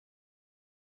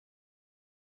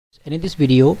And in this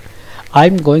video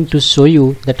I'm going to show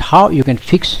you that how you can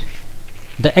fix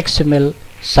the XML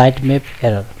sitemap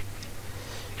error.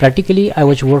 Practically I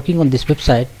was working on this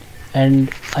website and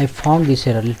I found this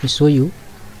error. Let me show you.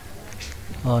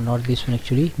 Not this one,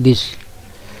 actually this.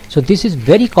 So this is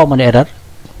very common error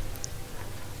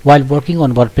while working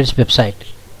on WordPress website.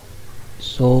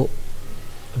 So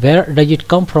where does it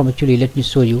come from? Actually, let me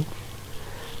show you.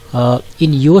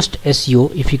 In Yoast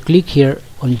SEO, if you click here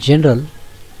on general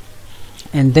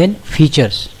and then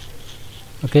features,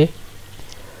 okay,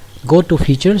 go to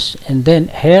features and then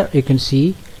here you can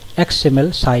see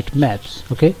XML site maps.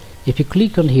 Okay, if you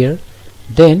click on here,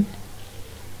 then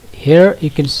here you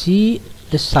can see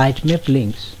the sitemap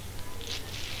links,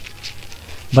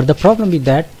 but the problem is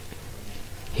that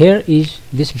here is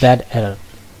this bad error.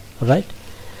 Alright,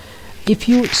 if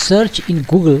you search in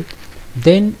Google,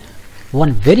 then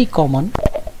one very common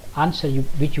answer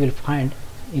which you will find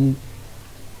in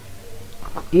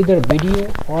either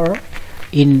video or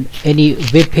in any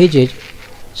web pages.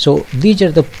 So these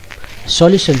are the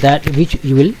solutions that which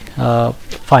you will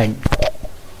find.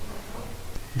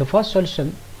 The first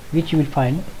solution which you will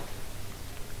find,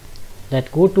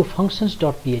 that go to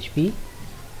functions.php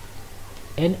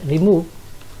and remove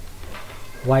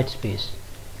white space.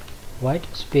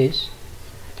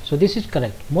 So this is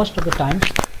correct. Most of the times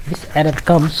this error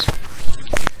comes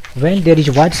when there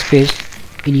is white space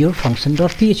in your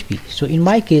function.php. So in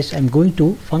my case I'm going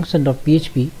to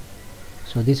function.php.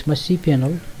 so this is my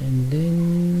cPanel, and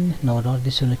then no, not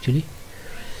this one actually.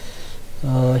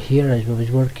 Here I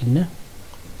was working.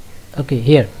 Okay,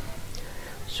 here.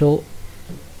 So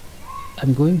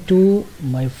I'm going to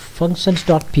my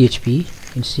functions.php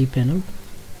in cPanel,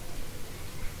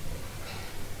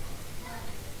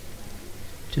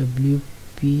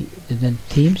 WP, then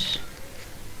themes,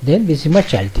 then this is my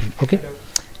child theme. Okay,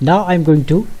 now I'm going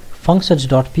to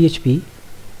functions.php.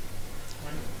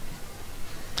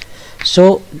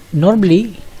 so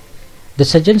normally the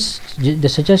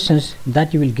suggestions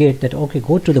that you will get, that okay,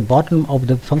 go to the bottom of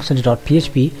the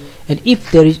functions.php, and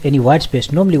if there is any white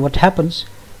space, normally what happens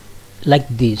like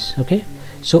this. Okay,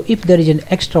 so if there is an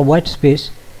extra white space,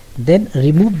 then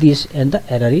remove this and the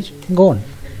error is gone.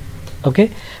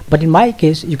 Okay, but in my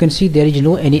case you can see there is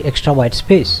no any extra white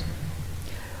space.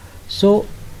 So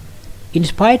in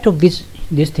spite of these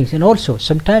things, and also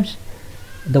sometimes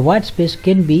the white space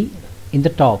can be in the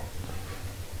top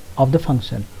of the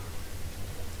function.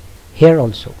 Here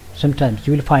also sometimes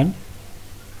you will find.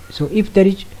 So if there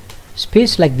is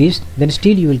space like this, then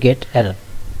still you will get error.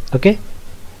 Okay,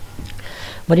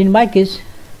 but in my case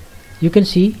you can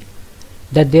see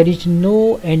that there is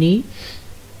no any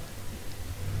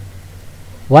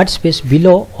white space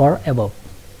below or above,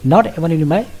 not even in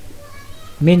my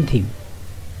main theme.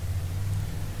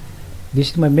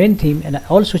 This is my main theme, and I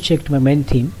also checked my main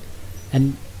theme,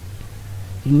 and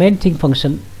in main theme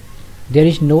function there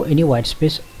is no any white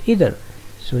space either.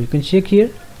 So you can check here,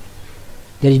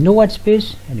 there is no white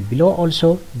space, and below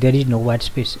also there is no white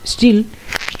space. Still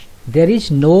there is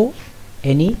no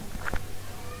any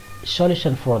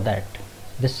solution for that.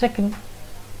 The second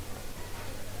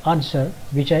answer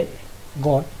which I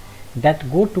got, that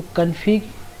go to config,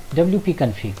 wp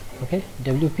config. Okay,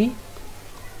 wp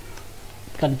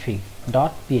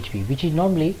config.php, which is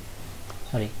normally,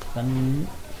 sorry, config.php.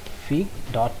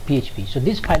 so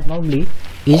this file normally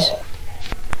is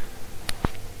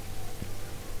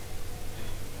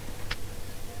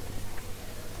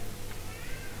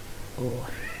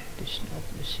this is not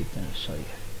the cPanel, sorry.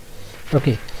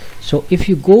 Okay, so if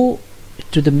you go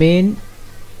to the main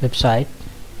website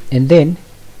and then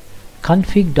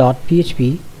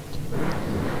config.php,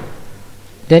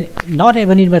 then not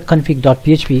even in my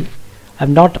config.php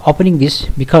I'm not opening this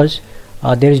because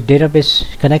there is database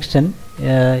connection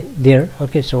there.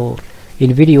 Okay, so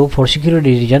in video for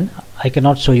security reason I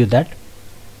cannot show you that,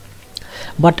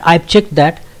 but I've checked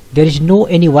that there is no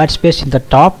any white space in the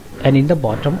top and in the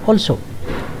bottom also.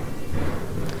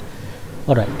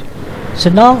 Alright, so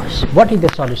now what is the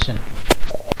solution?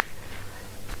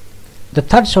 The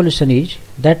third solution is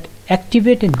that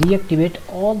activate and deactivate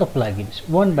all the plugins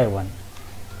one by one.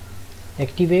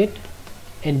 Activate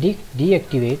and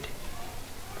deactivate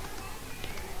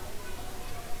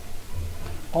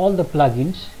all the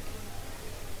plugins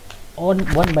on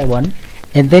one by one,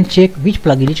 and then check which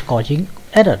plugin is causing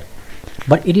error.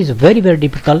 But it is very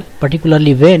difficult,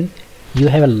 particularly when you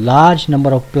have a large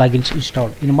number of plugins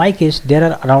installed. In my case there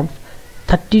are around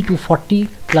 30 to 40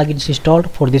 plugins installed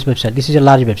for this website. This is a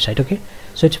large website. Okay,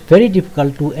 so it's very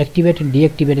difficult to activate and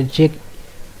deactivate and check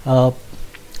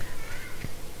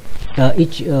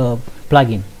each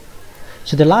plugin.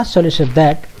 So the last solution is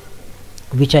that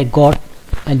which I got,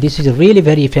 and this is really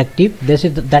very effective.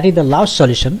 That is the last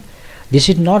solution. This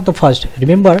is not the first.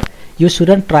 Remember, you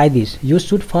shouldn't try this. You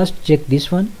should first check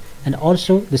this one, and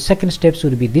also the second step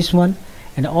should be this one.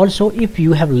 And also, if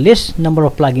you have less number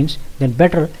of plugins, then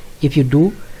better if you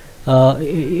do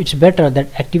it's better that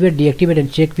activate, deactivate,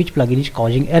 and check which plugin is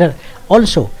causing error.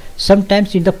 Also,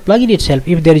 sometimes in the plugin itself,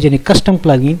 if there is any custom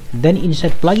plugin, then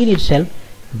inside plugin itself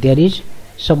there is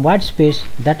some white space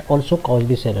that also causes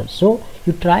this error. So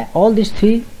you try all these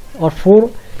 3 or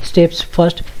 4 steps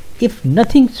first. If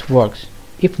nothing works,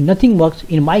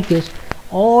 in my case,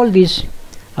 all these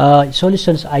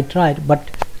solutions I tried but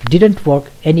didn't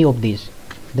work any of these,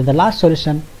 then the last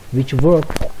solution which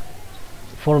worked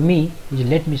for me is,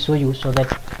 let me show you so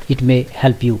that it may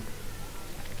help you.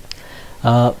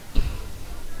 I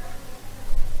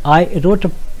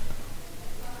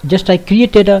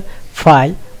created a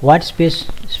file, white space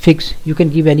fix. You can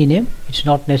give any name, it's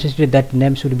not necessary that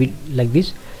name should be like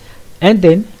this. And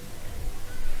then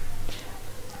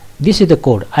this is the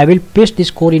code. I will paste this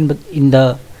code in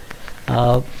the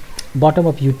bottom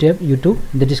of YouTube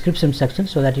in the description section,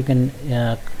 so that you can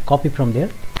copy from there.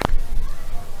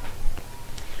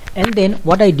 And then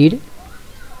what I did,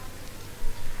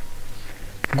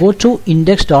 go to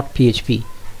index.php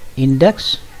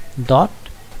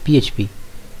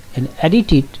and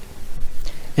edit it.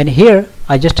 And here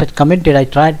I just had commented,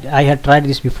 I had tried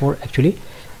this before actually.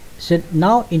 So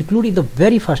now include in the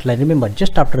very first line, remember,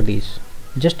 just after this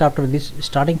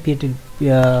starting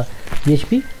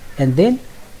PHP, and then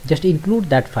just include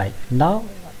that file. Now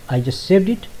I just saved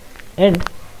it, and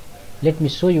let me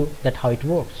show you that how it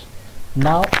works.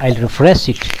 Now I'll refresh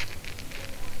it,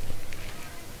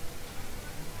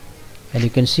 and you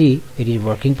can see it is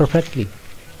working perfectly.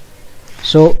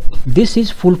 So this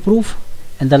is foolproof,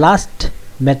 and the last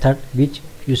method which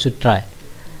you should try.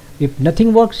 If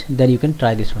nothing works, then you can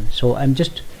try this one. So I'm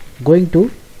just going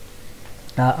to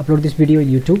upload this video in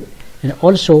YouTube, and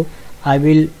also I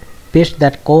will paste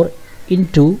that code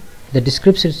into the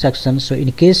description section, so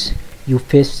in case you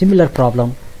face similar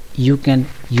problem, you can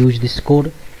use this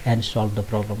code and solve the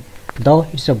problem. Though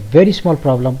it's a very small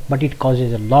problem, but it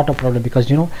causes a lot of problem, because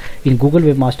you know, in Google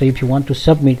Webmaster, if you want to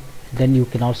submit, then you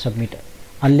cannot submit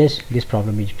unless this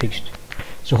problem is fixed.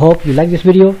 So hope you like this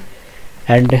video,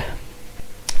 and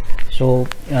so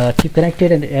keep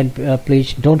connected, and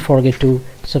please don't forget to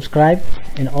subscribe,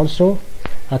 and also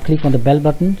click on the bell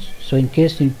button, so in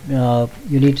case you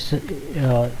need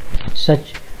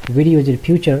such videos in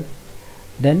future,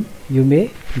 then you may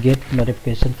get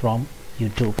notification from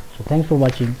YouTube. So thanks for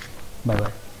watching. Bye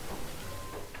bye.